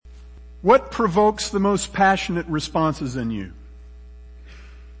What provokes the most passionate responses in you?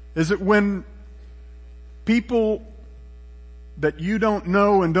 Is it when people that you don't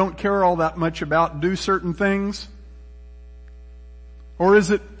know and don't care all that much about do certain things? Or is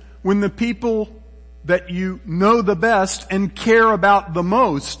it when the people that you know the best and care about the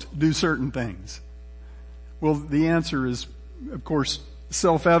most do certain things? Well, the answer is, of course,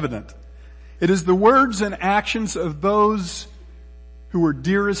 self-evident. It is the words and actions of those who are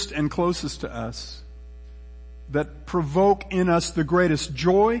dearest and closest to us that provoke in us the greatest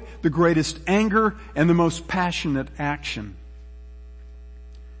joy, the greatest anger, and the most passionate action.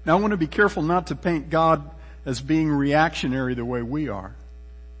 Now, I want to be careful not to paint God as being reactionary the way we are.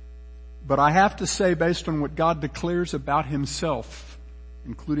 But I have to say, based on what God declares about Himself,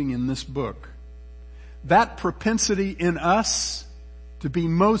 including in this book, that propensity in us to be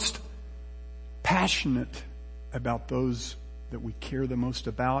most passionate about those that we care the most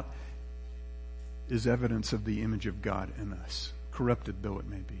about is evidence of the image of God in us, corrupted though it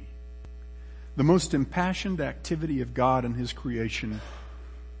may be. The most impassioned activity of God in His creation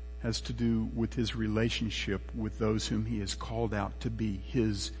has to do with His relationship with those whom He has called out to be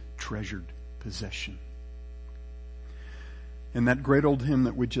His treasured possession. In that great old hymn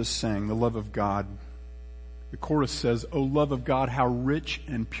that we just sang, The Love of God, the chorus says, "O love of God, how rich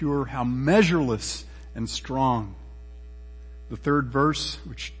and pure, how measureless and strong." The third verse,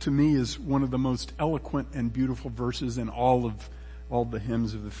 which to me is one of the most eloquent and beautiful verses in all the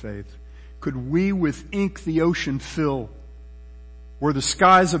hymns of the faith. Could we with ink the ocean fill, were the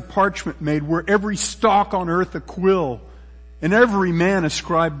skies of parchment made, were every stalk on earth a quill, and every man a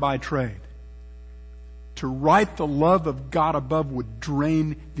scribe by trade, to write the love of God above would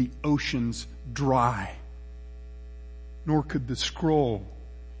drain the oceans dry. Nor could the scroll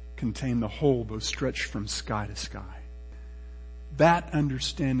contain the whole, though stretched from sky to sky. That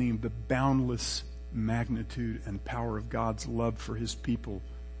understanding of the boundless magnitude and power of God's love for His people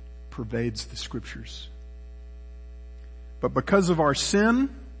pervades the Scriptures. But because of our sin,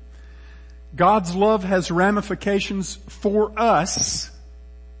 God's love has ramifications for us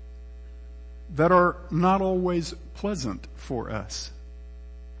that are not always pleasant for us.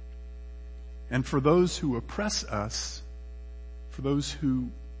 And for those who oppress us, for those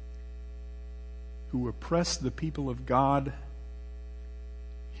who oppress the people of God,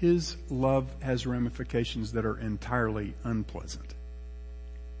 His love has ramifications that are entirely unpleasant.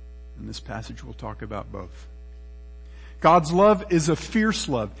 In this passage we'll talk about both. God's love is a fierce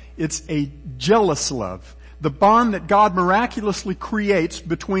love. It's a jealous love. The bond that God miraculously creates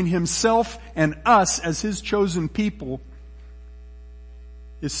between Himself and us as His chosen people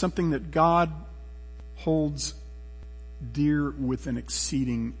is something that God holds dear with an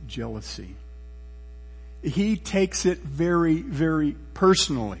exceeding jealousy. He takes it very, very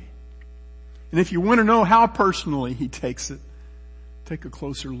personally. And if you want to know how personally He takes it, take a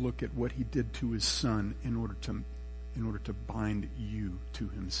closer look at what He did to His Son in order to bind you to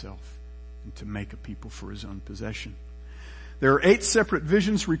Himself and to make a people for His own possession. There are 8 separate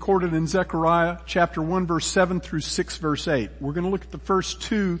visions recorded in Zechariah chapter 1 verse 7 through 6 verse 8. We're going to look at the first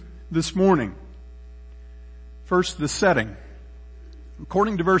 2 this morning. First, the setting.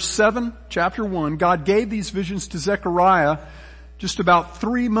 According to verse 7, chapter 1, God gave these visions to Zechariah just about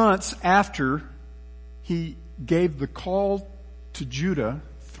 3 months after He gave the call to Judah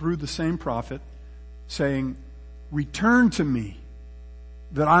through the same prophet, saying, "Return to me,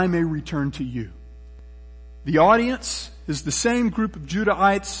 that I may return to you." The audience is the same group of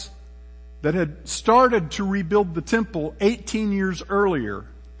Judahites that had started to rebuild the temple 18 years earlier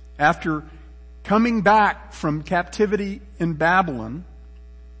after coming back from captivity in Babylon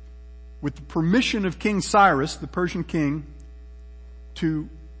with the permission of King Cyrus, the Persian king, to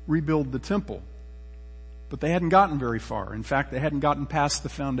rebuild the temple. But they hadn't gotten very far. In fact, they hadn't gotten past the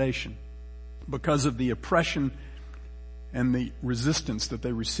foundation because of the oppression and the resistance that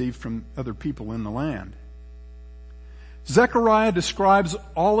they received from other people in the land. Zechariah describes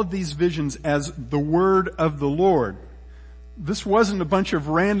all of these visions as the word of the Lord. This wasn't a bunch of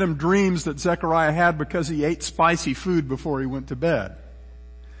random dreams that Zechariah had because he ate spicy food before he went to bed.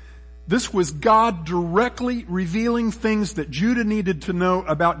 This was God directly revealing things that Judah needed to know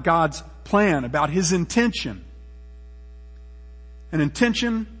about God's plan, about His intention. An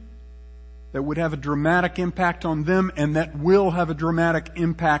intention that would have a dramatic impact on them and that will have a dramatic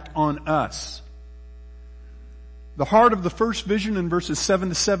impact on us. The heart of the first vision in verses 7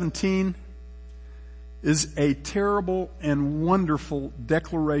 to 17 is a terrible and wonderful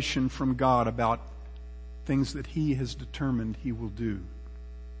declaration from God about things that He has determined He will do.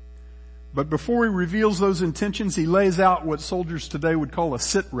 But before he reveals those intentions, he lays out what soldiers today would call a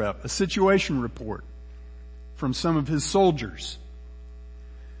sit rep, a situation report from some of his soldiers.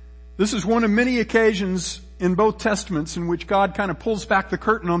 This is one of many occasions in both Testaments in which God kind of pulls back the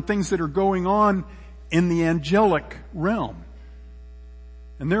curtain on things that are going on in the angelic realm.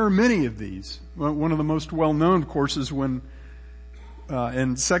 And there are many of these. One of the most well-known, of course, is when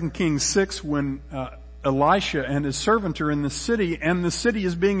in 2 Kings 6, when Elisha and his servant are in the city, and the city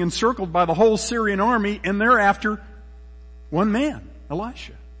is being encircled by the whole Syrian army, and they're after one man,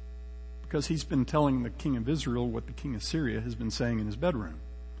 Elisha, because he's been telling the king of Israel what the king of Syria has been saying in his bedroom.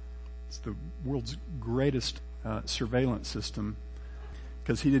 It's the world's greatest surveillance system,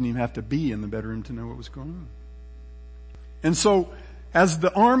 because he didn't even have to be in the bedroom to know what was going on. And so, as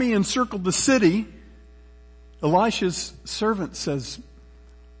the army encircled the city, Elisha's servant says,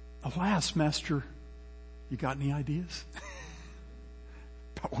 "Alas, master, you got any ideas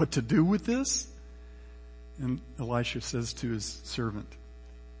about what to do with this?" And Elisha says to his servant,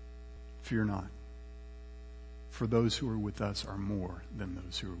 "Fear not, for those who are with us are more than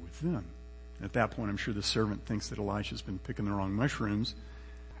those who are with them." At that point, I'm sure the servant thinks that Elisha's been picking the wrong mushrooms.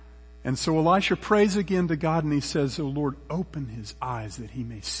 And so Elisha prays again to God, and he says, "O Lord, open his eyes that he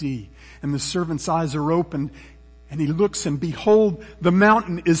may see." And the servant's eyes are opened, and he looks, and behold, the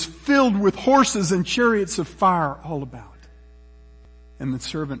mountain is filled with horses and chariots of fire all about. And the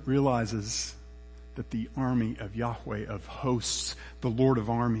servant realizes that the army of Yahweh of hosts, the Lord of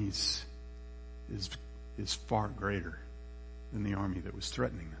armies, is far greater than the army that was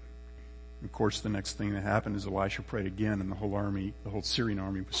threatening them. Of course, the next thing that happened is Elisha prayed again, and the whole Syrian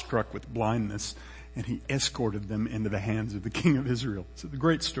army was struck with blindness, and he escorted them into the hands of the king of Israel. It's a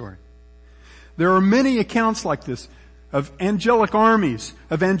great story. There are many accounts like this of angelic armies,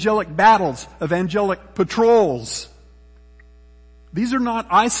 of angelic battles, of angelic patrols. These are not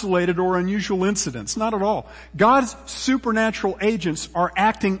isolated or unusual incidents, not at all. God's supernatural agents are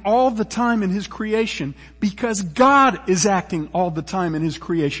acting all the time in His creation because God is acting all the time in His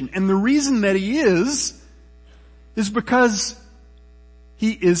creation. And the reason that He is because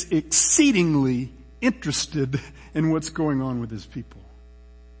He is exceedingly interested in what's going on with His people.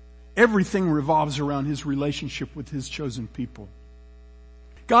 Everything revolves around His relationship with His chosen people.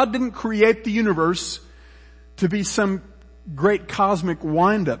 God didn't create the universe to be some great cosmic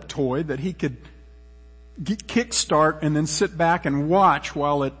wind-up toy that He could kickstart and then sit back and watch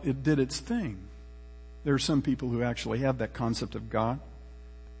while it did its thing. There are some people who actually have that concept of God.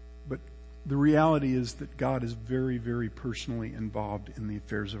 But the reality is that God is very, very personally involved in the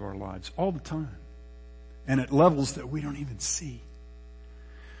affairs of our lives all the time. And at levels that we don't even see.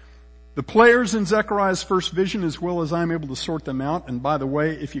 The players in Zechariah's first vision, as well as I'm able to sort them out, and by the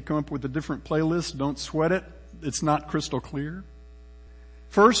way, if you come up with a different playlist, don't sweat it. It's not crystal clear.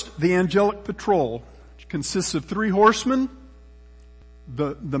 First, the angelic patrol, which consists of 3 horsemen.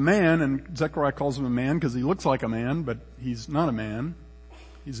 The man, and Zechariah calls him a man because he looks like a man, but he's not a man.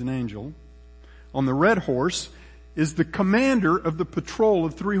 He's an angel. On the red horse is the commander of the patrol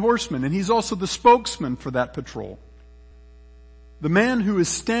of 3 horsemen, and he's also the spokesman for that patrol. The man who is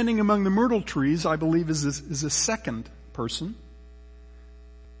standing among the myrtle trees, I believe, is a second person.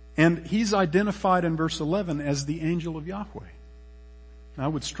 And he's identified in verse 11 as the angel of Yahweh. Now, I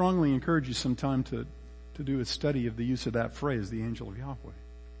would strongly encourage you sometime to do a study of the use of that phrase, the angel of Yahweh.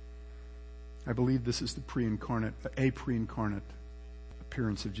 I believe this is a pre-incarnate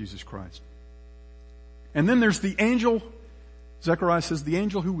appearance of Jesus Christ. And then there's the angel, Zechariah says, the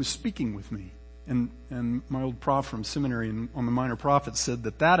angel who was speaking with me. And my old prof from seminary on the Minor Prophets said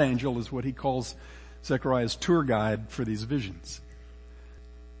that angel is what he calls Zechariah's tour guide for these visions.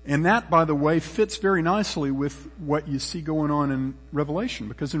 And that, by the way, fits very nicely with what you see going on in Revelation.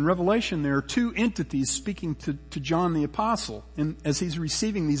 Because in Revelation there are 2 entities speaking to John the Apostle. And as he's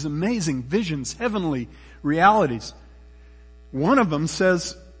receiving these amazing visions, heavenly realities. One of them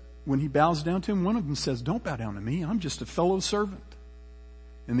says, when he bows down to him, one of them says, "Don't bow down to me, I'm just a fellow servant."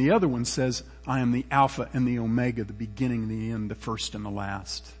 And the other one says, "I am the Alpha and the Omega, the beginning and the end, the first and the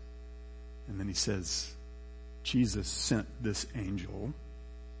last." And then he says, Jesus sent this angel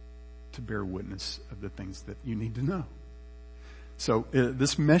to bear witness of the things that you need to know. So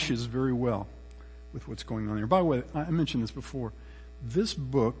this meshes very well with what's going on here. By the way, I mentioned this before. This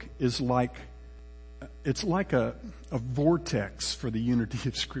book is like a vortex for the unity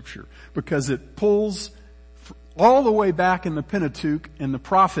of Scripture, because it pulls all the way back in the Pentateuch and the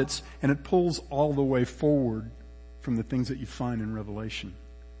prophets, and it pulls all the way forward from the things that you find in Revelation.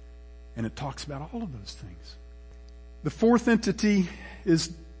 And it talks about all of those things. The 4th entity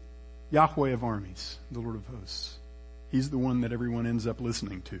is Yahweh of armies, the Lord of hosts. He's the one that everyone ends up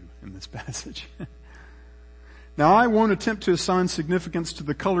listening to in this passage. Now, I won't attempt to assign significance to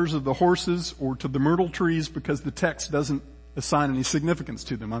the colors of the horses or to the myrtle trees because the text doesn't assign any significance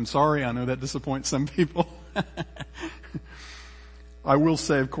to them. I'm sorry, I know that disappoints some people. I will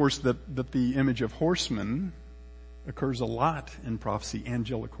say, of course, that the image of horsemen occurs a lot in prophecy,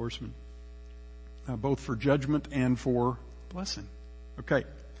 angelic horsemen, both for judgment and for blessing. Okay.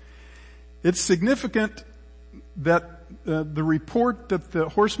 It's significant that the report that the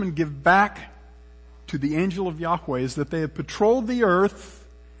horsemen give back to the angel of Yahweh is that they have patrolled the earth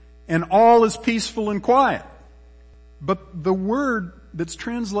and all is peaceful and quiet. But the word that's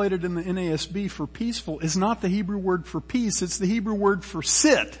translated in the NASB for peaceful is not the Hebrew word for peace, it's the Hebrew word for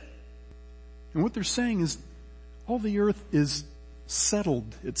sit. And what they're saying is all the earth is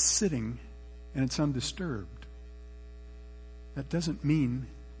settled, it's sitting, and it's undisturbed. That doesn't mean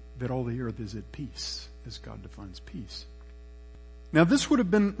that all the earth is at peace, as God defines peace. Now, this would have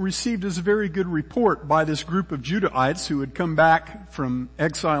been received as a very good report by this group of Judahites who had come back from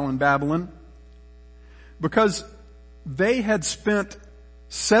exile in Babylon, because they had spent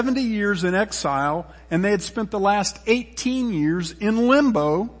 70 years in exile and they had spent the last 18 years in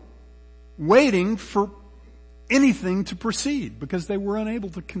limbo waiting for anything to proceed because they were unable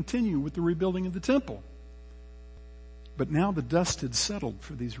to continue with the rebuilding of the temple. But now the dust had settled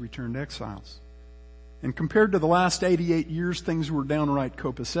for these returned exiles. And compared to the last 88 years, things were downright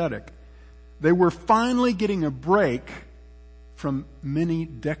copacetic. They were finally getting a break from many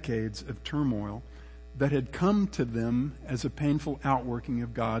decades of turmoil that had come to them as a painful outworking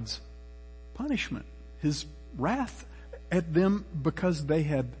of God's punishment, His wrath at them because they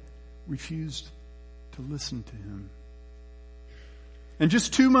had refused to listen to Him. And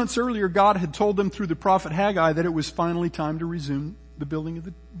just 2 months earlier, God had told them through the prophet Haggai that it was finally time to resume the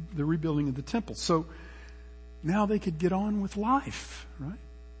rebuilding of the temple. So now they could get on with life, right?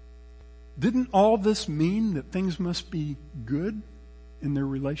 Didn't all this mean that things must be good in their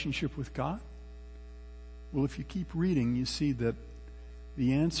relationship with God? Well, if you keep reading, you see that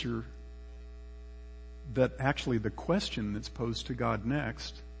the answer, that actually the question that's posed to God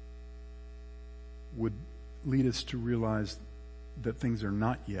next would lead us to realize that things are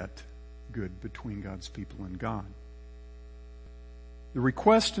not yet good between God's people and God. The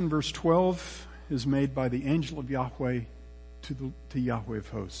request in verse 12 is made by the angel of Yahweh to Yahweh of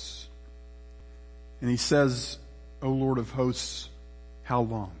hosts. And he says, O Lord of hosts, how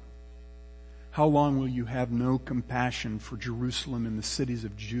long? How long will you have no compassion for Jerusalem and the cities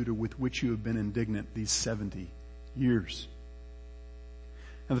of Judah with which you have been indignant these 70 years?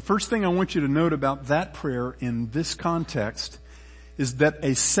 Now, the first thing I want you to note about that prayer in this context is that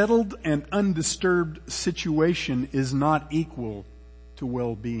a settled and undisturbed situation is not equal to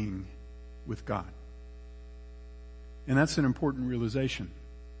well-being with God. And that's an important realization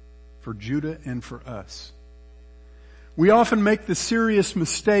for Judah and for us. We often make the serious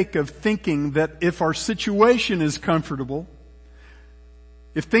mistake of thinking that if our situation is comfortable,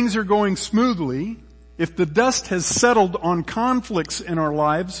 if things are going smoothly, if the dust has settled on conflicts in our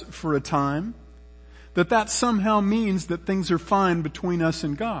lives for a time, that somehow means that things are fine between us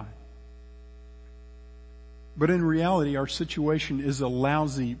and God. But in reality, our situation is a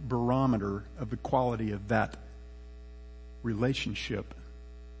lousy barometer of the quality of that relationship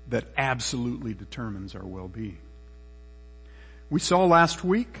that absolutely determines our well-being. We saw last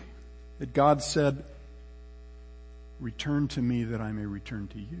week that God said, return to me that I may return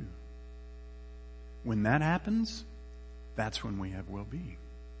to you. When that happens, that's when we have well-being.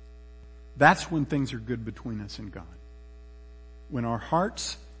 That's when things are good between us and God. When our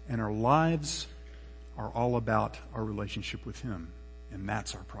hearts and our lives are all about our relationship with Him. And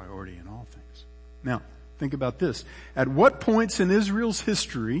that's our priority in all things. Now, think about this. At what points in Israel's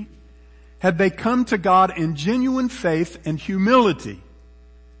history had they come to God in genuine faith and humility,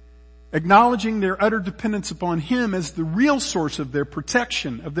 acknowledging their utter dependence upon Him as the real source of their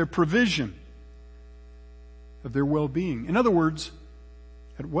protection, of their provision, of their well-being? In other words,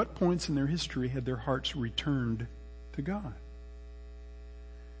 at what points in their history had their hearts returned to God?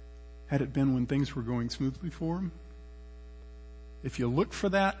 Had it been when things were going smoothly for them? If you look for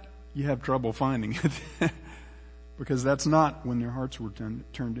that, you have trouble finding it. Because that's not when their hearts were turned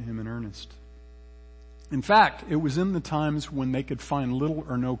to Him in earnest. In fact, it was in the times when they could find little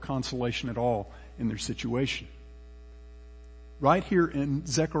or no consolation at all in their situation. Right here in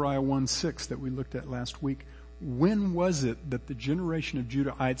Zechariah 1:6 that we looked at last week, when was it that the generation of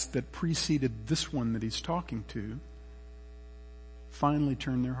Judahites that preceded this one that he's talking to finally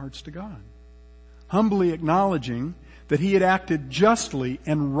turned their hearts to God? humbly acknowledging that he had acted justly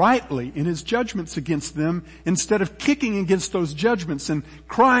and rightly in his judgments against them, instead of kicking against those judgments and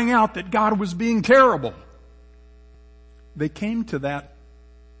crying out that God was being terrible. They came to that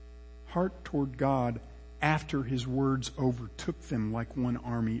heart toward God after his words overtook them like one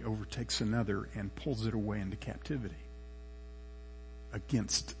army overtakes another and pulls it away into captivity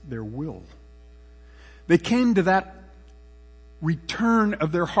against their will. They came to that return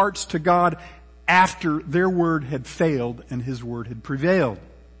of their hearts to God after their word had failed and his word had prevailed.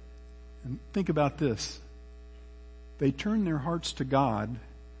 And think about this. They turned their hearts to God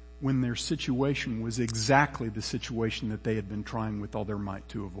when their situation was exactly the situation that they had been trying with all their might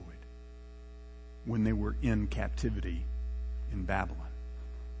to avoid, when they were in captivity in Babylon.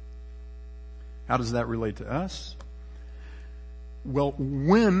 How does that relate to us? Well,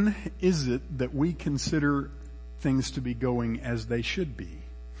 when is it that we consider things to be going as they should be?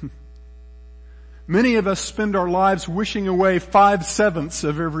 Many of us spend our lives wishing away 5/7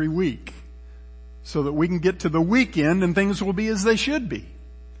 of every week so that we can get to the weekend and things will be as they should be,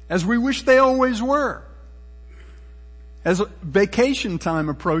 as we wish they always were. As vacation time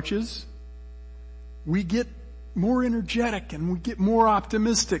approaches, we get more energetic and we get more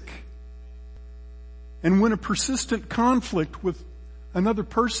optimistic. And when a persistent conflict with another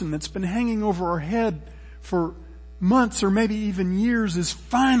person that's been hanging over our head for months or maybe even years is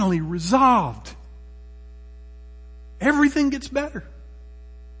finally resolved, everything gets better.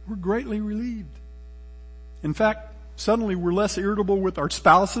 We're greatly relieved. In fact, suddenly we're less irritable with our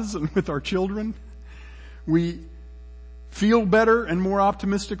spouses and with our children. We feel better and more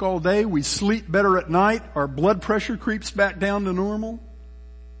optimistic all day. We sleep better at night. Our blood pressure creeps back down to normal.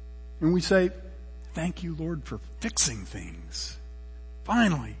 And we say, thank you, Lord, for fixing things.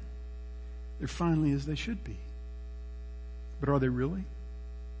 Finally. They're finally as they should be. But are they really?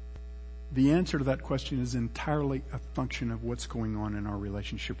 The answer to that question is entirely a function of what's going on in our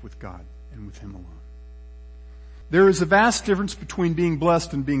relationship with God and with Him alone. There is a vast difference between being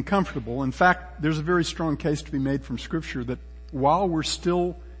blessed and being comfortable. In fact, there's a very strong case to be made from Scripture that while we're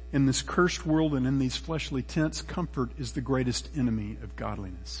still in this cursed world and in these fleshly tents, comfort is the greatest enemy of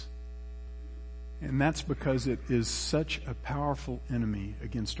godliness. And that's because it is such a powerful enemy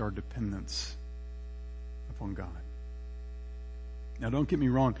against our dependence upon God. Now don't get me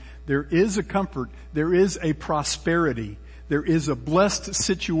wrong. There is a comfort. There is a prosperity. There is a blessed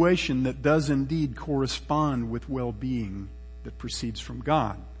situation that does indeed correspond with well-being that proceeds from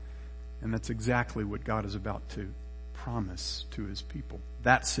God. And that's exactly what God is about to promise to His people.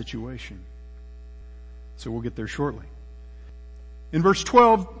 That situation. So we'll get there shortly. In verse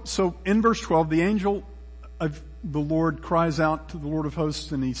 12, the angel of the Lord cries out to the Lord of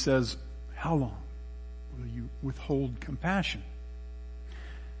hosts and he says, how long will you withhold compassion?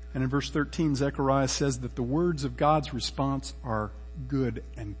 And in verse 13, Zechariah says that the words of God's response are good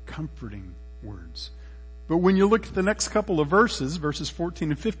and comforting words. But when you look at the next couple of verses, verses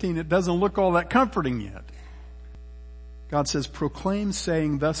 14 and 15, it doesn't look all that comforting yet. God says, proclaim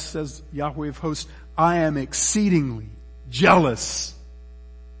saying, thus says Yahweh of hosts, I am exceedingly jealous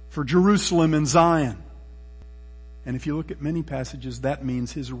for Jerusalem and Zion. And if you look at many passages, that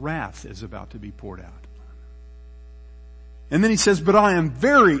means His wrath is about to be poured out. And then he says, but I am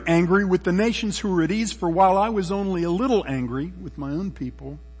very angry with the nations who are at ease, for while I was only a little angry with my own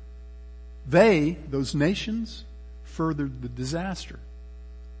people, they, those nations, furthered the disaster.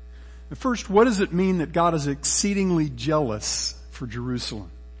 Now first, what does it mean that God is exceedingly jealous for Jerusalem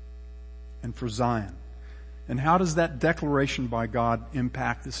and for Zion? And how does that declaration by God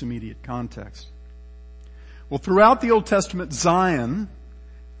impact this immediate context? Well, throughout the Old Testament, Zion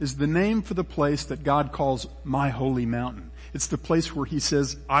is the name for the place that God calls my holy mountain. It's the place where He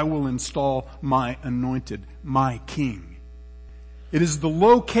says, I will install my anointed, my king. It is the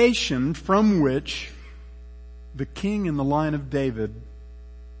location from which the king in the line of David,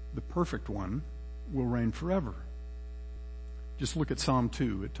 the perfect one, will reign forever. Just look at Psalm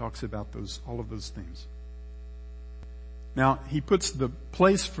 2. It talks about all of those things. Now, he puts the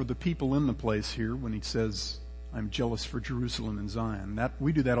place for the people in the place here when he says, I'm jealous for Jerusalem and Zion.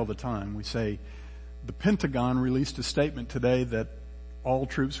 We do that all the time. We say, the Pentagon released a statement today that all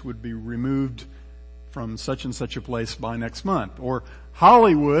troops would be removed from such and such a place by next month. Or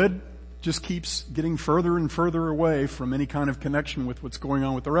Hollywood just keeps getting further and further away from any kind of connection with what's going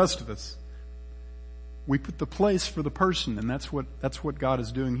on with the rest of us. We put the place for the person, and that's what God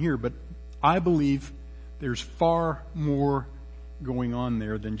is doing here. But I believe there's far more going on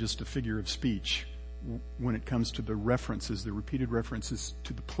there than just a figure of speech when it comes to the references, the repeated references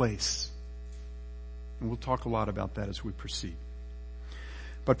to the place. And we'll talk a lot about that as we proceed.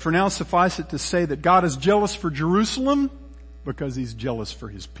 But for now, suffice it to say that God is jealous for Jerusalem because He's jealous for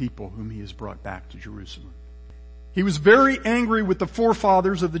His people whom He has brought back to Jerusalem. He was very angry with the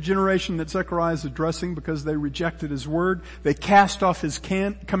forefathers of the generation that Zechariah is addressing because they rejected His word. They cast off His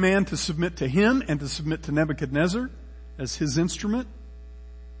command to submit to Him and to submit to Nebuchadnezzar as His instrument.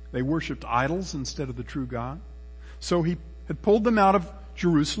 They worshipped idols instead of the true God. So He had pulled them out of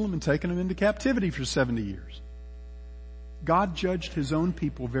Jerusalem and taken them into captivity for 70 years. God judged His own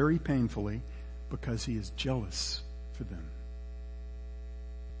people very painfully because He is jealous for them.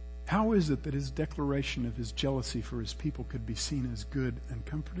 How is it that His declaration of His jealousy for His people could be seen as good and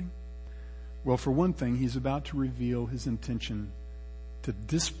comforting? Well, for one thing, He's about to reveal His intention to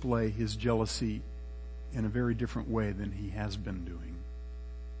display His jealousy in a very different way than He has been doing.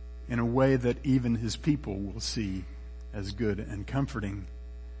 In a way that even His people will see as good and comforting.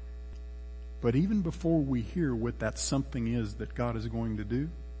 But even before we hear what that something is that God is going to do,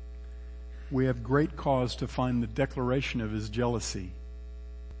 we have great cause to find the declaration of His jealousy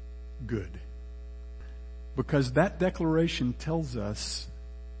good. Because that declaration tells us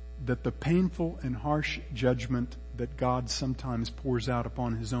that the painful and harsh judgment that God sometimes pours out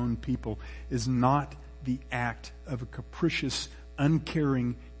upon His own people is not the act of a capricious,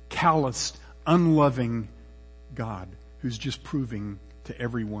 uncaring, calloused, unloving God who's just proving to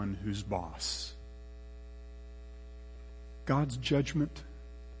everyone who's boss. God's judgment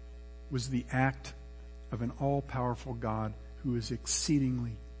was the act of an all-powerful God who is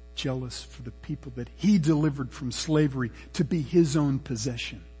exceedingly jealous for the people that He delivered from slavery to be His own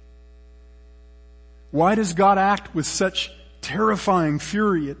possession. Why does God act with such terrifying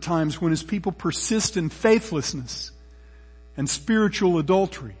fury at times when His people persist in faithlessness and spiritual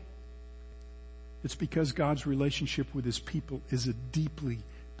adultery? It's because God's relationship with His people is a deeply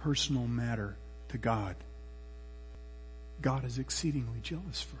personal matter to God. God is exceedingly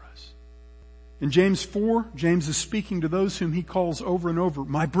jealous for us. In James 4, James is speaking to those whom he calls over and over,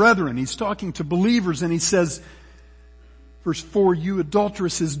 my brethren. He's talking to believers and he says, verse 4, you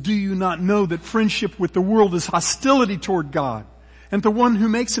adulteresses, do you not know that friendship with the world is hostility toward God? And the one who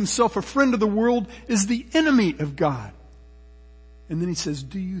makes himself a friend of the world is the enemy of God. And then he says,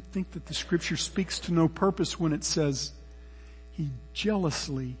 do you think that the scripture speaks to no purpose when it says, He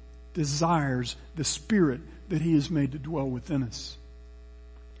jealously desires the Spirit that He has made to dwell within us?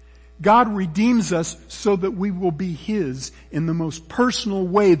 God redeems us so that we will be His in the most personal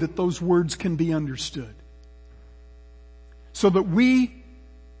way that those words can be understood. So that we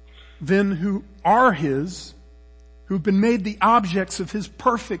then who are His, who've been made the objects of His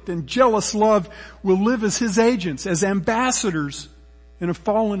perfect and jealous love, will live as His agents, as ambassadors in a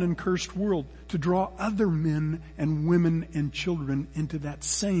fallen and cursed world to draw other men and women and children into that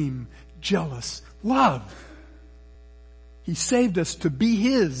same jealous love. He saved us to be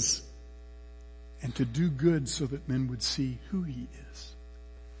His and to do good so that men would see who He is.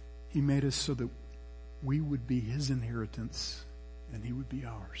 He made us so that we would be His inheritance and He would be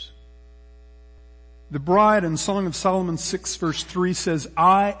ours. The bride in Song of Solomon 6 verse 3 says,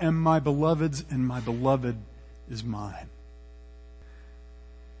 I am my beloved's and my beloved is mine.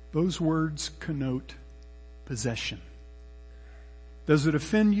 Those words connote possession. Does it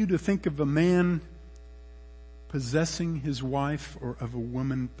offend you to think of a man possessing his wife or of a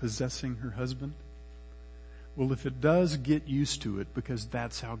woman possessing her husband? Well, if it does, get used to it, because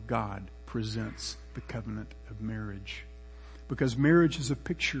that's how God presents the covenant of marriage. Because marriage is a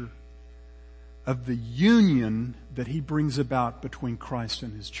picture of the union that He brings about between Christ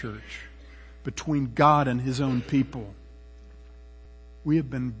and His church, between God and His own people. We have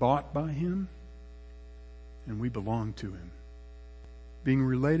been bought by Him and we belong to Him. Being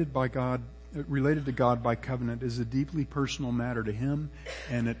related to God by covenant is a deeply personal matter to Him,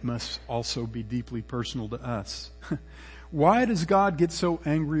 and it must also be deeply personal to us. Why does God get so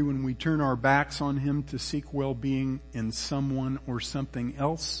angry when we turn our backs on Him to seek well-being in someone or something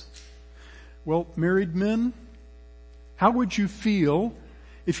else? Well, married men, how would you feel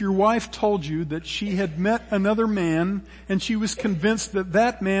if your wife told you that she had met another man and she was convinced that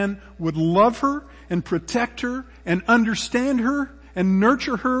that man would love her and protect her and understand her and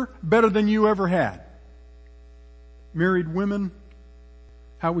nurture her better than you ever had? Married women,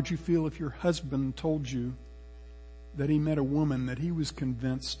 how would you feel if your husband told you that he met a woman that he was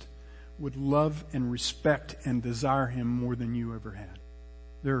convinced would love and respect and desire him more than you ever had?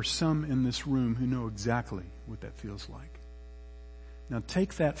 There are some in this room who know exactly what that feels like. Now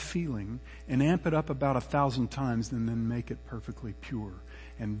take that feeling and amp it up about 1,000 times and then make it perfectly pure.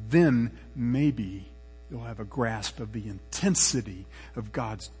 And then maybe you'll have a grasp of the intensity of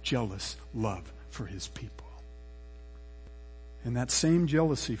God's jealous love for His people. And that same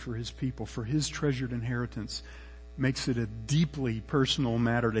jealousy for his people, for his treasured inheritance, makes it a deeply personal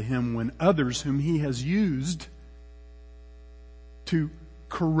matter to him when others whom he has used to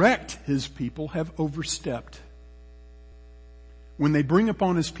correct his people have overstepped. When they bring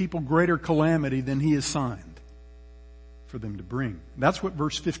upon his people greater calamity than he assigned for them to bring. That's what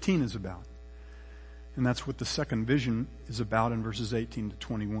verse 15 is about. And that's what the second vision is about in verses 18 to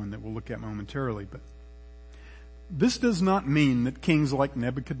 21 that we'll look at momentarily. But this does not mean that kings like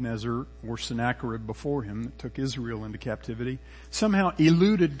Nebuchadnezzar or Sennacherib before him that took Israel into captivity somehow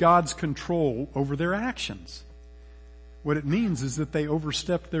eluded God's control over their actions. What it means is that they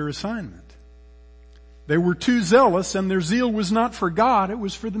overstepped their assignment. They were too zealous, and their zeal was not for God, it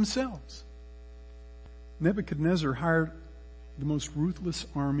was for themselves. Nebuchadnezzar hired the most ruthless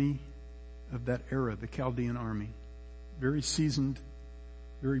army of that era, the Chaldean army. Very seasoned,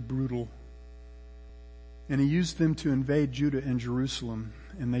 very brutal. And he used them to invade Judah and Jerusalem,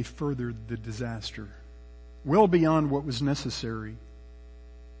 and they furthered the disaster. Well beyond what was necessary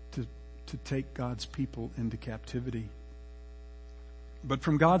to take God's people into captivity. But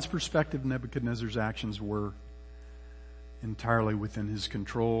from God's perspective, Nebuchadnezzar's actions were entirely within his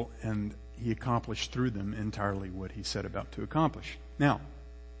control, and he accomplished through them entirely what he set about to accomplish. Now,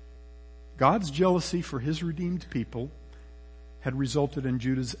 God's jealousy for his redeemed people had resulted in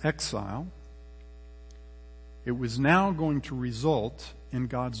Judah's exile. It was now going to result in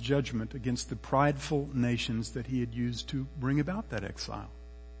God's judgment against the prideful nations that he had used to bring about that exile.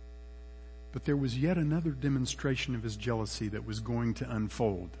 But there was yet another demonstration of his jealousy that was going to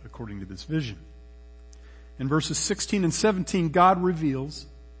unfold according to this vision. In verses 16 and 17, God reveals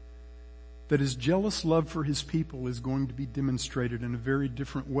that his jealous love for his people is going to be demonstrated in a very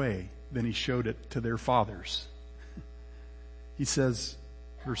different way than he showed it to their fathers. He says,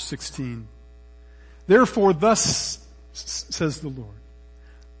 verse 16, "Therefore thus says the Lord,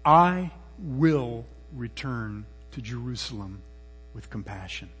 I will return to Jerusalem with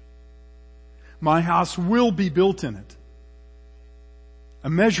compassion. My house will be built in it.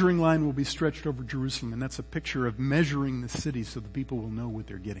 A measuring line will be stretched over Jerusalem," and that's a picture of measuring the city so the people will know what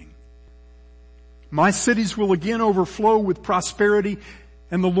they're getting. "My cities will again overflow with prosperity,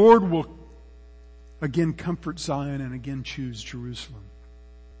 and the Lord will again comfort Zion and again choose Jerusalem."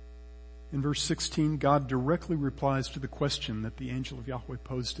 In verse 16, God directly replies to the question that the angel of Yahweh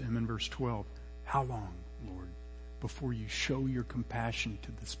posed to him in verse 12. "How long, Lord, before you show your compassion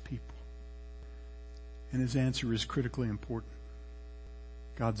to this people?" And his answer is critically important.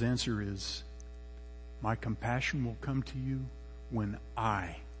 God's answer is, "My compassion will come to you when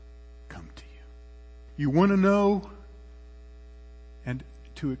I come to you." You want to know and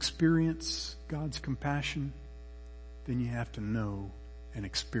to experience God's compassion, then you have to know and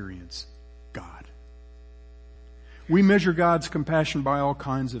experience God. We measure God's compassion by all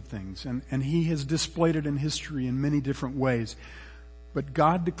kinds of things, and he has displayed it in history in many different ways. But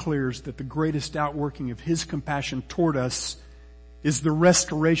God declares that the greatest outworking of his compassion toward us is the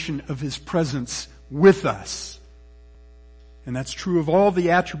restoration of his presence with us. And that's true of all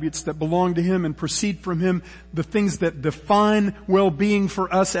the attributes that belong to him and proceed from him, the things that define well-being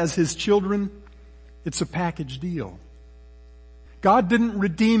for us as his children. It's a package deal. God didn't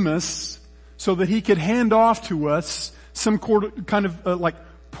redeem us so that he could hand off to us some kind of like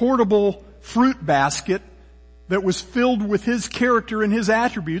portable fruit basket that was filled with his character and his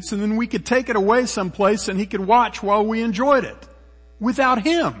attributes, and then we could take it away someplace and he could watch while we enjoyed it. Without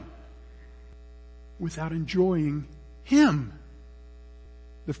him. Without enjoying him.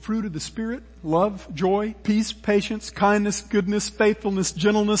 The fruit of the Spirit, love, joy, peace, patience, kindness, goodness, faithfulness,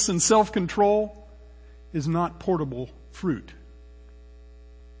 gentleness, and self-control is not portable fruit.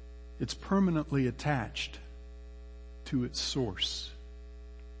 It's permanently attached to its source.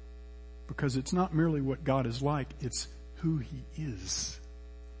 Because it's not merely what God is like, it's who he is.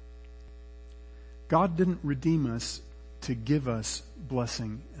 God didn't redeem us to give us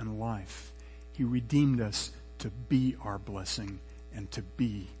blessing and life. He redeemed us to be our blessing and to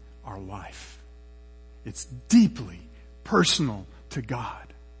be our life. It's deeply personal to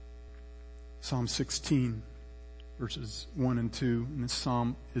God. Psalm 16, verses 1 and 2. And this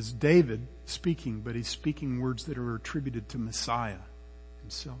psalm is David speaking, but he's speaking words that are attributed to Messiah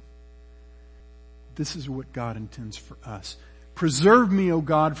himself. This is what God intends for us. "Preserve me, O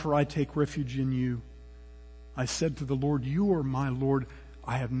God, for I take refuge in you. I said to the Lord, you are my Lord.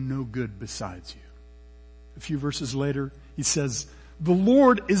 I have no good besides you." A few verses later, he says, "The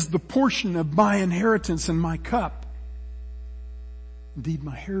Lord is the portion of my inheritance and my cup. Indeed,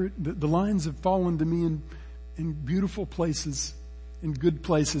 the lines have fallen to me in beautiful places, in good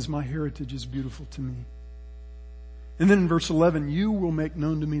places. My heritage is beautiful to me." And then in verse 11, you will make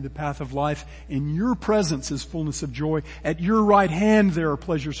known to me the path of life. In your presence is fullness of joy. At your right hand there are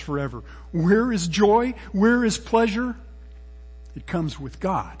pleasures forever. Where is joy? Where is pleasure? It comes with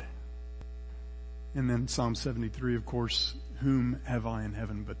God. And then Psalm 73, of course, whom have I in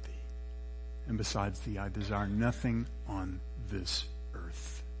heaven but thee? And besides thee I desire nothing on this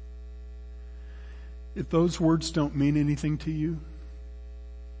earth. If those words don't mean anything to you,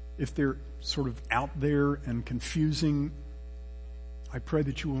 if they're sort of out there and confusing, I pray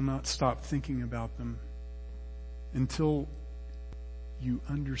that you will not stop thinking about them until you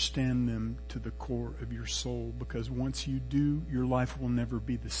understand them to the core of your soul, because once you do, your life will never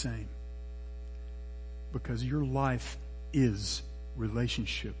be the same. Because your life is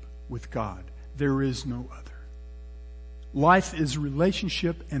relationship with God. There is no other. Life is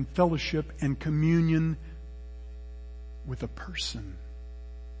relationship and fellowship and communion with a person.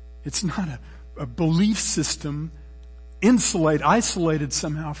 It's not a belief system isolated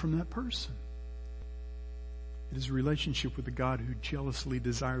somehow from that person. It is a relationship with a God who jealously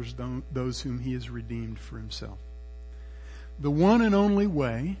desires those whom He has redeemed for Himself. The one and only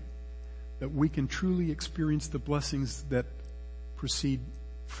way that we can truly experience the blessings that proceed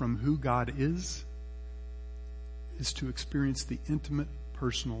from who God is to experience the intimate,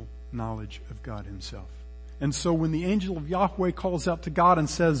 personal knowledge of God Himself. And so when the angel of Yahweh calls out to God and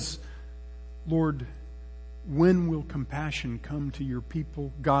says, Lord, when will compassion come to your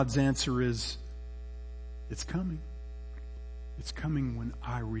people? God's answer is, it's coming. It's coming when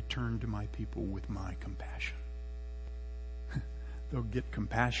I return to my people with my compassion. They'll get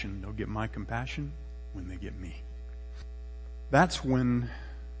compassion. They'll get my compassion when they get me. That's when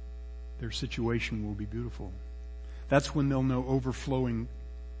their situation will be beautiful. That's when they'll know overflowing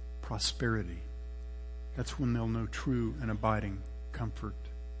prosperity. That's when they'll know true and abiding comfort.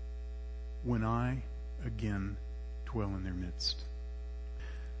 When I again dwell in their midst.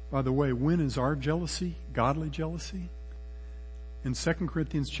 By the way, when is our jealousy godly jealousy? In 2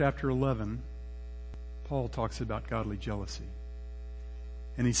 Corinthians chapter 11, Paul talks about godly jealousy.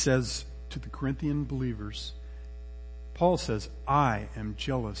 And he says to the Corinthian believers, Paul says, I am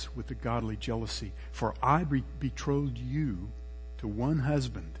jealous with a godly jealousy, for I betrothed you to one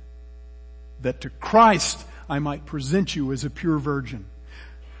husband, that to Christ I might present you as a pure virgin.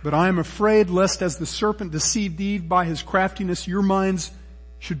 But I am afraid lest as the serpent deceived Eve by his craftiness, your minds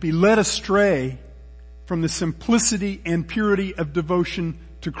should be led astray from the simplicity and purity of devotion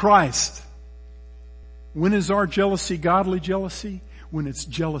to Christ. When is our jealousy godly jealousy? When it's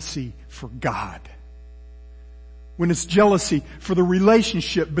jealousy for God. When it's jealousy for the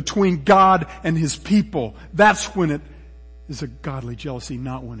relationship between God and His people. That's when it is a godly jealousy,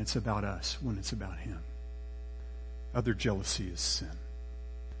 not when it's about us, when it's about Him. Other jealousy is sin.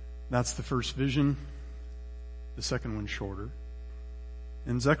 That's the first vision. The second one's shorter.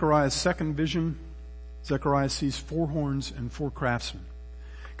 In Zechariah's second vision, Zechariah sees 4 horns and 4 craftsmen.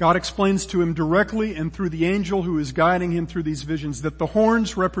 God explains to him directly and through the angel who is guiding him through these visions that the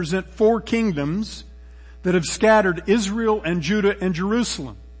horns represent 4 kingdoms that have scattered Israel and Judah and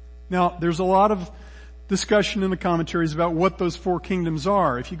Jerusalem. Now, there's a lot of discussion in the commentaries about what those 4 kingdoms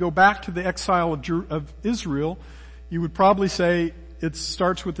are. If you go back to the exile of Israel, you would probably say it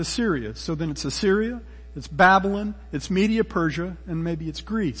starts with Assyria. So then it's Assyria, it's Babylon, it's Media Persia, and maybe it's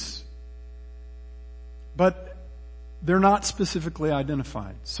Greece. But they're not specifically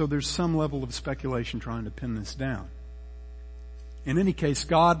identified. So there's some level of speculation trying to pin this down. In any case,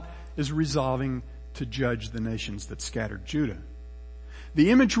 God is resolving to judge the nations that scattered Judah. The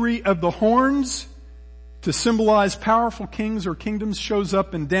imagery of the horns to symbolize powerful kings or kingdoms shows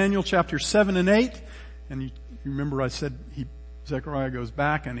up in Daniel chapter 7 and 8. And you remember I said Zechariah goes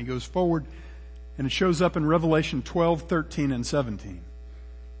back and he goes forward. And it shows up in Revelation 12, 13, and 17.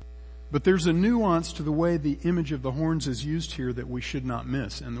 But there's a nuance to the way the image of the horns is used here that we should not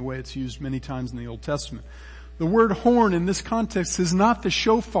miss, and the way it's used many times in the Old Testament. The word horn in this context is not the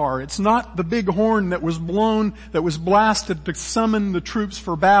shofar. It's not the big horn that was blown, that was blasted to summon the troops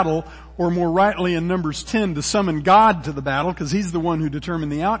for battle, or more rightly in Numbers 10, to summon God to the battle, because He's the one who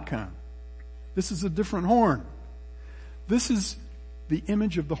determined the outcome. This is a different horn. This is the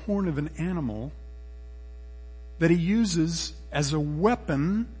image of the horn of an animal that He uses as a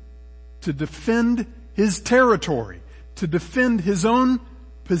weapon to defend His territory, to defend His own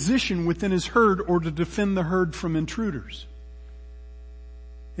position within His herd, or to defend the herd from intruders.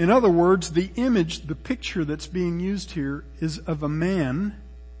 In other words, the image, the picture that's being used here is of a man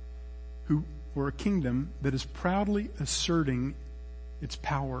or a kingdom that is proudly asserting its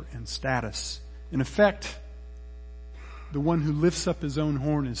power and status. In effect, the one who lifts up his own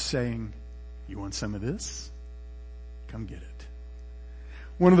horn is saying, you want some of this? Come get it.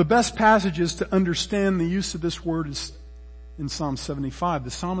 One of the best passages to understand the use of this word is in Psalm 75. The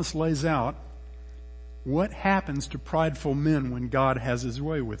psalmist lays out what happens to prideful men when God has his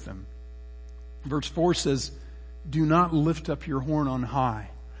way with them. Verse 4 says, do not lift up your horn on high.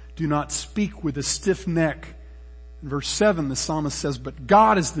 Do not speak with a stiff neck. In verse 7, the psalmist says, but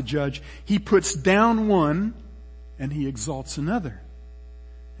God is the judge. He puts down one and he exalts another.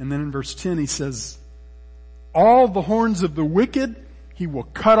 And then in verse 10 he says, all the horns of the wicked he will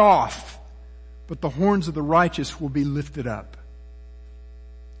cut off, but the horns of the righteous will be lifted up.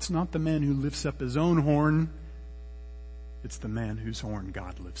 It's not the man who lifts up his own horn. It's the man whose horn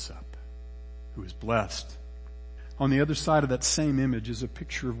God lifts up, who is blessed. On the other side of that same image is a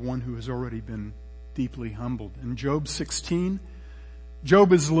picture of one who has already been deeply humbled. In Job 16,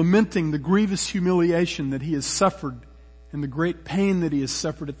 Job is lamenting the grievous humiliation that he has suffered and the great pain that he has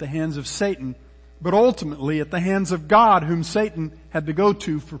suffered at the hands of Satan, but ultimately at the hands of God, whom Satan had to go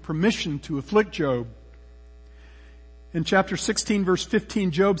to for permission to afflict Job. In chapter 16, verse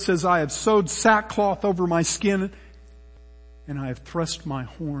 15, Job says, I have sewed sackcloth over my skin and I have thrust my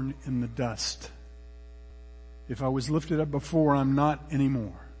horn in the dust. If I was lifted up before, I'm not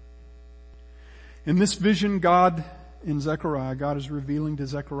anymore. In this vision, God is revealing to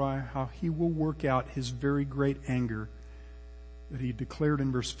Zechariah how he will work out his very great anger that he declared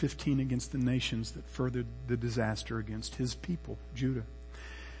in verse 15 against the nations that furthered the disaster against his people, Judah.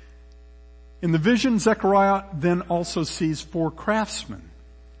 In the vision, Zechariah then also sees 4 craftsmen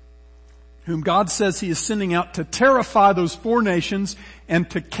whom God says he is sending out to terrify those 4 nations and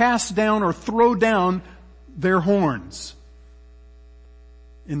to cast down or throw down their horns.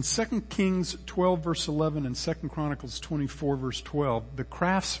 In 2 Kings 12 verse 11 and 2 Chronicles 24 verse 12, the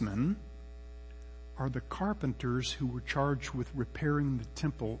craftsmen are the carpenters who were charged with repairing the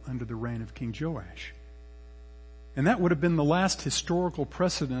temple under the reign of King Joash. And that would have been the last historical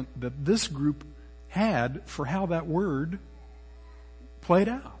precedent that this group had for how that word played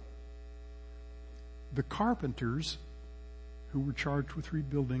out. The carpenters who were charged with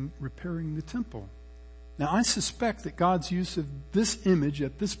repairing the temple. Now I suspect that God's use of this image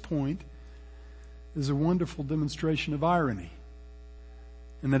at this point is a wonderful demonstration of irony,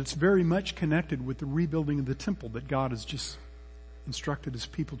 and that it's very much connected with the rebuilding of the temple that God has just instructed his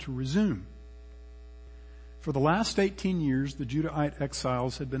people to resume. For the last 18 years, the Judahite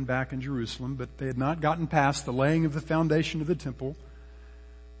exiles had been back in Jerusalem, but they had not gotten past the laying of the foundation of the temple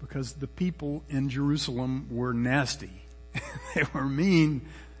because the people in Jerusalem were nasty. They were mean.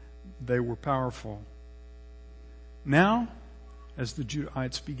 They were powerful. Now, as the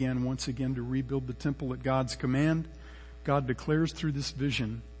Judahites began once again to rebuild the temple at God's command, God declares through this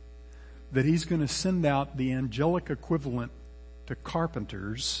vision that he's going to send out the angelic equivalent to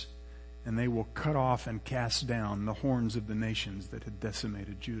carpenters, and they will cut off and cast down the horns of the nations that had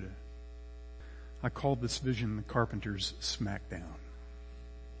decimated Judah. I called this vision the carpenter's smackdown.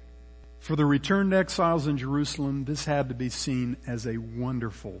 For the returned exiles in Jerusalem, this had to be seen as a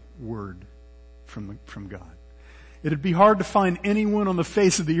wonderful word from God. It'd be hard to find anyone on the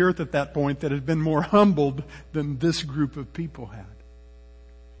face of the earth at that point that had been more humbled than this group of people had.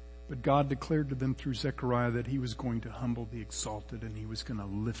 But God declared to them through Zechariah that he was going to humble the exalted and he was going to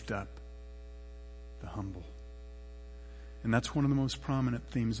lift up the humble. And that's one of the most prominent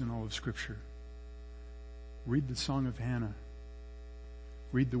themes in all of Scripture. Read the Song of Hannah.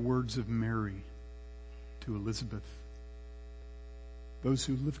 Read the words of Mary to Elizabeth. Those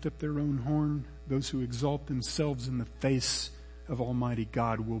who lift up their own horn, those who exalt themselves in the face of Almighty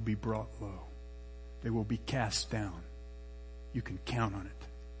God will be brought low. They will be cast down. You can count on it.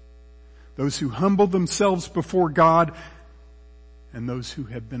 Those who humble themselves before God and those who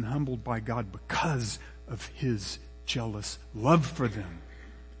have been humbled by God because of his jealous love for them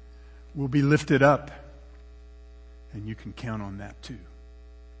will be lifted up. And you can count on that too.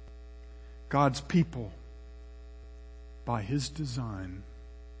 God's people, by his design,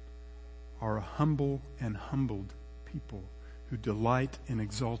 are a humble and humbled people who delight in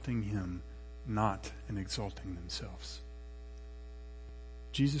exalting him, not in exalting themselves.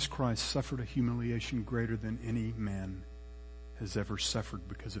 Jesus Christ suffered a humiliation greater than any man has ever suffered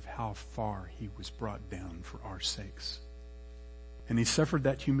because of how far he was brought down for our sakes. And he suffered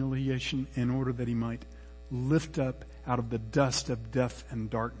that humiliation in order that he might lift up out of the dust of death and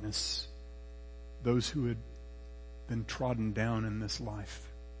darkness those who had been trodden down in this life,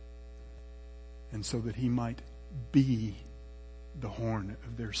 and so that he might be the horn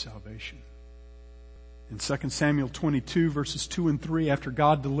of their salvation. In 2 Samuel 22 verses 2 and 3, after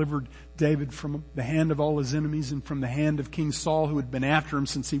God delivered David from the hand of all his enemies and from the hand of King Saul, who had been after him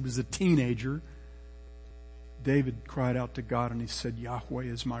since he was a teenager, David cried out to God and he said, Yahweh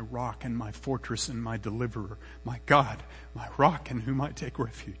is my rock and my fortress and my deliverer, my God, my rock in whom I take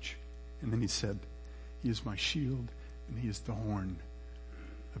refuge. And then he said, He is my shield and He is the horn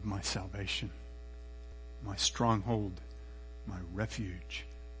of my salvation, my stronghold, my refuge,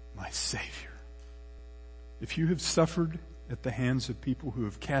 my Savior. If you have suffered at the hands of people who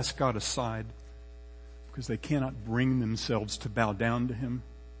have cast God aside because they cannot bring themselves to bow down to Him,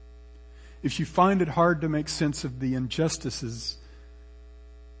 if you find it hard to make sense of the injustices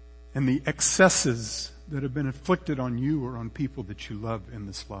and the excesses that have been inflicted on you or on people that you love in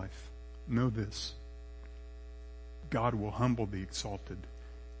this life, know this: God will humble the exalted,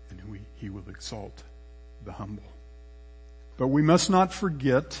 and He will exalt the humble. But we must not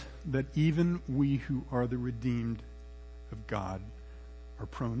forget that even we who are the redeemed of God are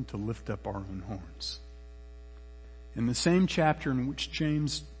prone to lift up our own horns. In the same chapter in which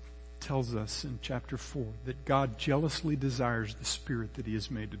James tells us in chapter 4 that God jealously desires the Spirit that He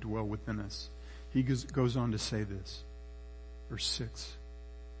has made to dwell within us, he goes on to say this, verse 6,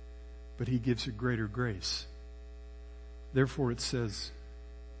 but He gives a greater grace. Therefore it says,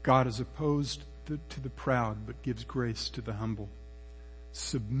 God is opposed to the proud, but gives grace to the humble.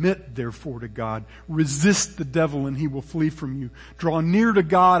 Submit therefore to God. Resist the devil and he will flee from you. Draw near to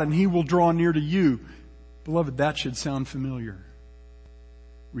God and He will draw near to you. Beloved, that should sound familiar.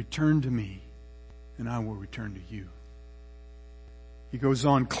 Return to me and I will return to you. He goes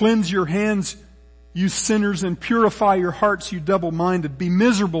on, cleanse your hands, you sinners, and purify your hearts, you double-minded. Be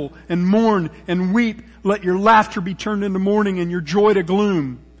miserable and mourn and weep. Let your laughter be turned into mourning and your joy to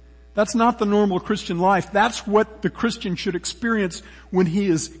gloom. That's not the normal Christian life. That's what the Christian should experience when he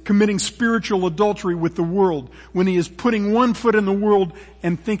is committing spiritual adultery with the world, when he is putting one foot in the world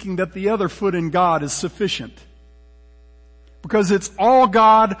and thinking that the other foot in God is sufficient. Because it's all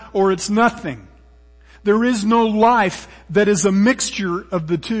God or it's nothing. There is no life that is a mixture of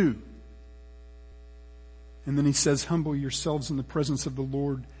the two. And then he says, humble yourselves in the presence of the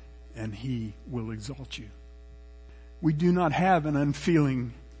Lord and He will exalt you. We do not have an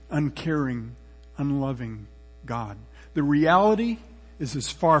unfeeling, uncaring, unloving God. The reality is as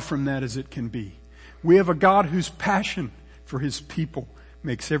far from that as it can be. We have a God whose passion for His people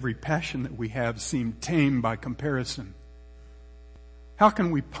makes every passion that we have seem tame by comparison. How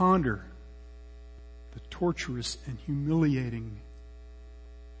can we ponder the torturous and humiliating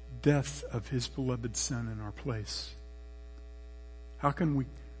death of His beloved Son in our place? How can we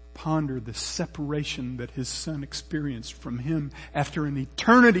ponder the separation that His Son experienced from Him after an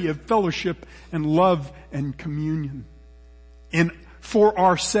eternity of fellowship and love and communion for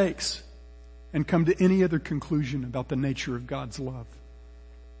our sakes, and come to any other conclusion about the nature of God's love?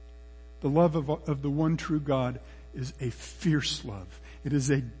 The love of the one true God is a fierce love. It is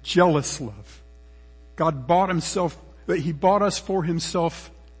a jealous love. God He bought us for Himself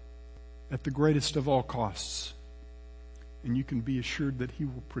at the greatest of all costs. And you can be assured that He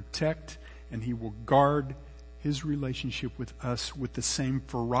will protect and He will guard His relationship with us with the same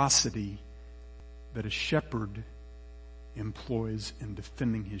ferocity that a shepherd employs in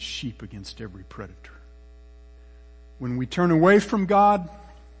defending his sheep against every predator. When we turn away from God,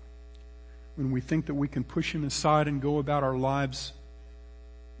 when we think that we can push Him aside and go about our lives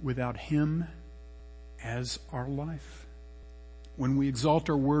without Him as our life, when we exalt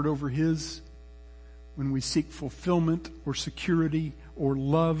our word over His, when we seek fulfillment or security or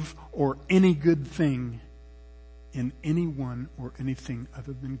love or any good thing in anyone or anything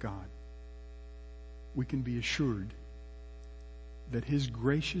other than God, we can be assured that His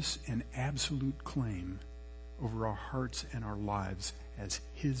gracious and absolute claim over our hearts and our lives as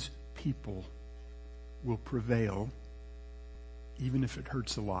His people will prevail, even if it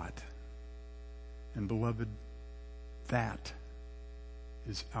hurts a lot. And beloved, that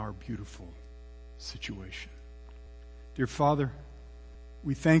is our beautiful situation. Dear Father,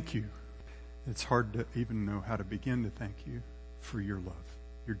 we thank You. It's hard to even know how to begin to thank You for Your love,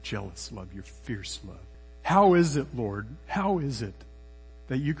 Your jealous love, Your fierce love. How is it, Lord, how is it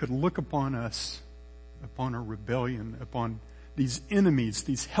that You could look upon us, upon our rebellion, upon these enemies,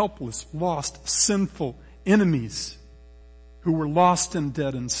 these helpless, lost, sinful enemies who were lost and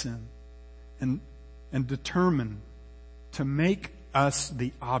dead in sin, and determine to make us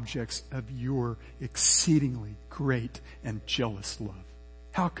the objects of Your exceedingly great and jealous love?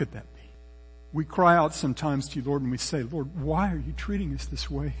 How could that be? We cry out sometimes to You, Lord, and we say, Lord, why are You treating us this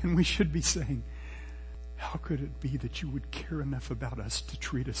way? And we should be saying, how could it be that You would care enough about us to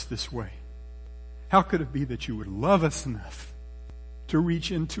treat us this way? How could it be that You would love us enough to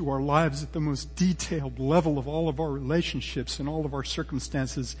reach into our lives at the most detailed level of all of our relationships and all of our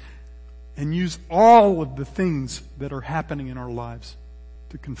circumstances and use all of the things that are happening in our lives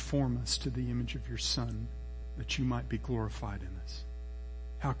to conform us to the image of your Son, that you might be glorified in us.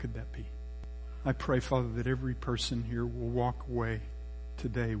 How could that be? I pray, Father, that every person here will walk away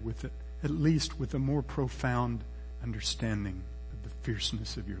today with it, at least with a more profound understanding of the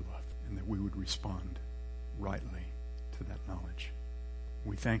fierceness of your love, and that we would respond rightly to that knowledge.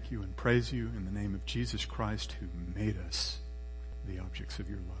 We thank you and praise you in the name of Jesus Christ, who made us the objects of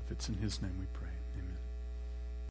your love. It's in his name we pray.